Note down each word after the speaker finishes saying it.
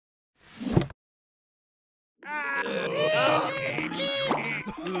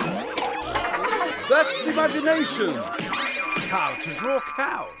That's imagination! How to draw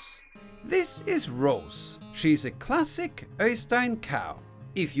cows. This is Rose. She's a classic Øistein cow.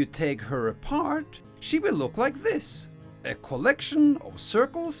 If you take her apart, she will look like this. A collection of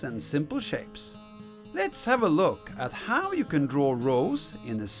circles and simple shapes. Let's have a look at how you can draw Rose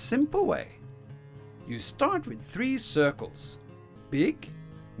in a simple way. You start with 3 circles. Big,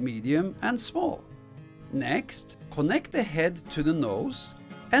 medium and small. Next, connect the head to the nose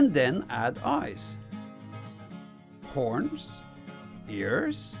and then add eyes, horns,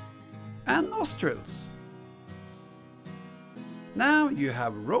 ears and nostrils. Now you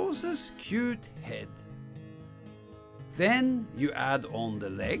have Rose's cute head. Then you add on the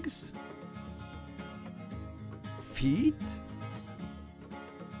legs, feet,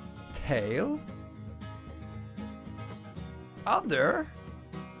 tail, udder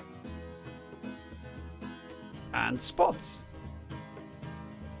and spots.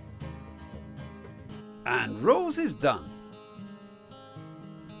 And Rose is done.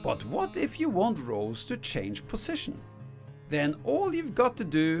 But what if you want Rose to change position? Then all you've got to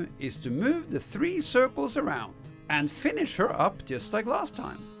do is to move the 3 circles around and finish her up just like last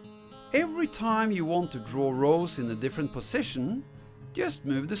time. Every time you want to draw Rose in a different position, just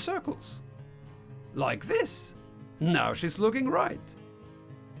move the circles. Like this. Now she's looking right.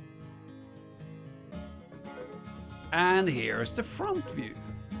 And here's the front view.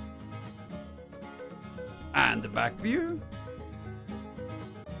 And the back view.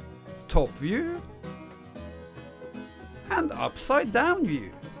 Top view. And upside down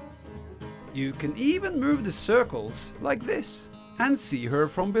view. You can even move the circles like this and see her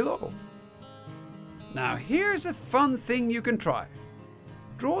from below. Now here's a fun thing you can try.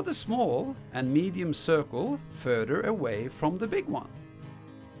 Draw the small and medium circle further away from the big one.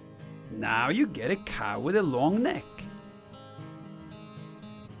 Now you get a cow with a long neck.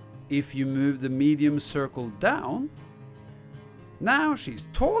 If you move the medium circle down, now she's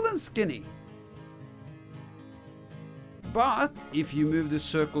tall and skinny. But if you move the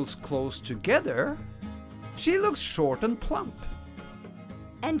circles close together, she looks short and plump.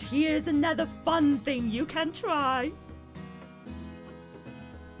 And here's another fun thing you can try.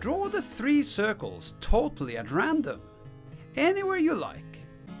 Draw the 3 circles totally at random, anywhere you like.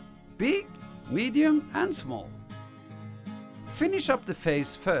 Big, medium and small. Finish up the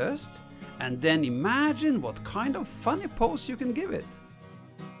face first and then imagine what kind of funny pose you can give it.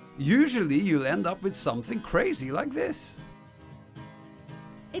 Usually you'll end up with something crazy like this.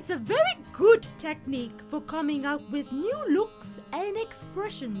 It's a very good technique for coming up with new looks and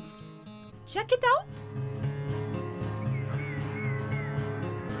expressions. Check it out!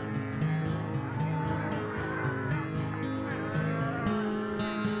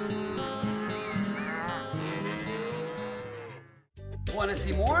 Want to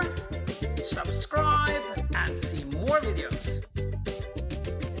see more? Subscribe and see more videos.